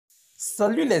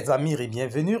Salut les amis et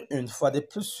bienvenue une fois de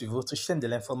plus sur votre chaîne de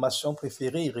l'information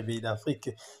préférée Réveil d'Afrique.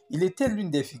 Il était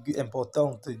l'une des figures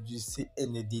importantes du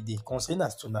CNDD, Conseil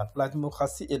national pour la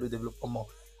démocratie et le développement.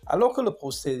 Alors que le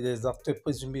procès des acteurs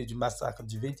présumés du massacre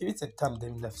du 28 septembre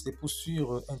 2009 se poursuit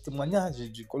sur un témoignage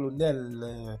du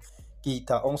colonel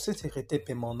Keita, ancien secrétaire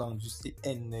permanent du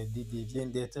CNDD, vient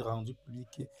d'être rendu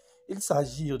public. Il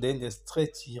s'agit d'un extrait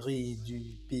tiré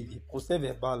du PV, procès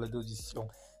verbal d'audition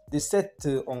de sept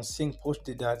anciens proches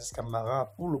de Dadis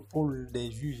Camara pour le pôle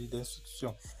des juges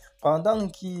d'instruction. Pendant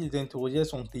qu'ils interrogeaient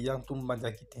son client Toumba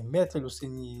Diakité, Maître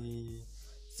Luceni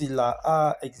Silla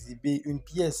a exhibé une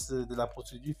pièce de la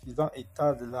procédure faisant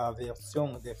état de la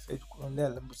version des faits du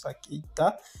colonel Moussa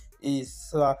Keita et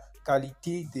sa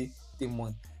qualité de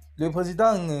témoin. Le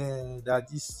président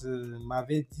Dadis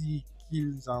m'avait dit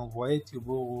qu'ils envoyaient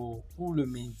Tiboro pour le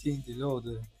maintien de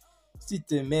l'ordre.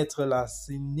 Cite Maître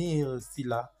Luceni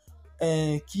Silla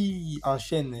qui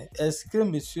enchaîne. Est-ce que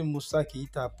M. Moussa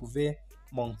Keita pouvait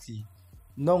mentir?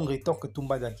 Non, rétorque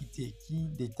Toumba Diakité, qui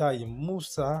détaille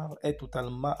Moussa est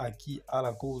totalement acquis à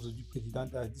la cause du président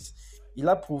Dadis. Il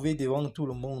a prouvé devant tout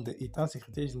le monde, étant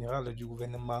secrétaire général du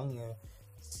gouvernement,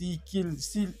 s'il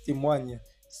témoigne,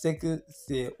 c'est que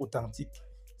c'est authentique.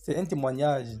 C'est un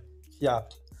témoignage fiable.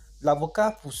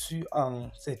 L'avocat poursuit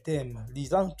en ces termes,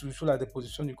 lisant toujours la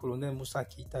déposition du colonel Moussa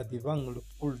Keita devant le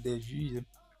pôle des juges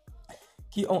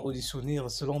qui ont auditionné.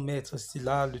 Selon Maître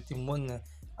Silla, le témoin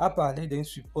a parlé d'un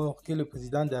support que le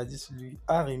président Dadis lui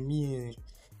a remis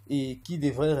et qui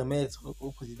devrait remettre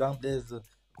au président Blaise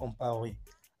Compaoré.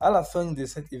 À la fin de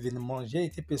cet événement, j'ai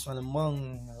été personnellement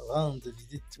rendre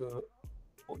visite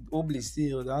aux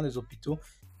blessés dans les hôpitaux.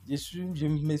 Je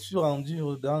me suis rendu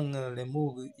dans les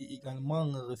morgues et également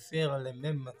refaire les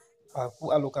mêmes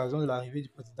parcours à l'occasion de l'arrivée du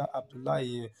président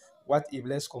Abdoulaye Wade et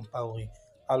Blaise Compaoré.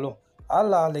 Alors, à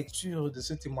la lecture de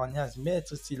ce témoignage,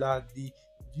 Maître Silla dit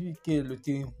que le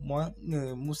témoin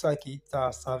Moussa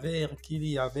Keita s'avère qu'il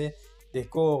y avait des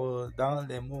corps dans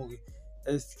les morgues.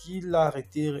 Est-ce qu'il a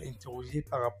été interrogé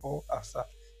par rapport à ça?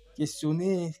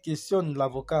 Questionne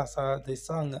l'avocat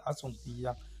s'adressant à son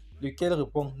client, lequel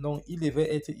répond non, il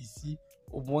devait être ici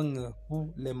au moins pour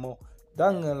les morts.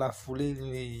 Dans la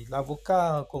foulée,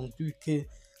 l'avocat conclut que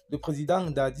le président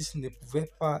Dadis ne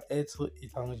pouvait pas être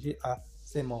étranger à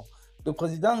ces morts. Le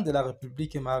président de la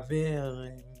République m'avait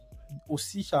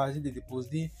aussi chargé de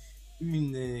déposer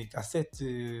une cassette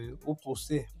au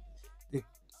procès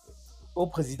au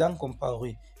président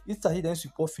Compaoré. Il s'agit d'un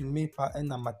support filmé par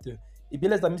un amateur. Et bien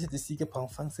les amis, c'est ici que prend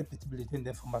fin ce petit bulletin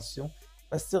d'information.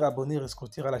 Restez abonnés,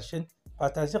 rescottir à la chaîne,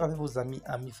 partagez avec vos amis,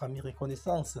 famille,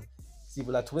 reconnaissance si vous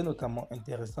la trouvez notamment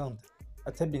intéressante.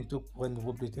 À très bientôt pour un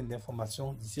nouveau bulletin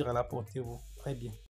d'information. D'ici là, portez-vous très bien.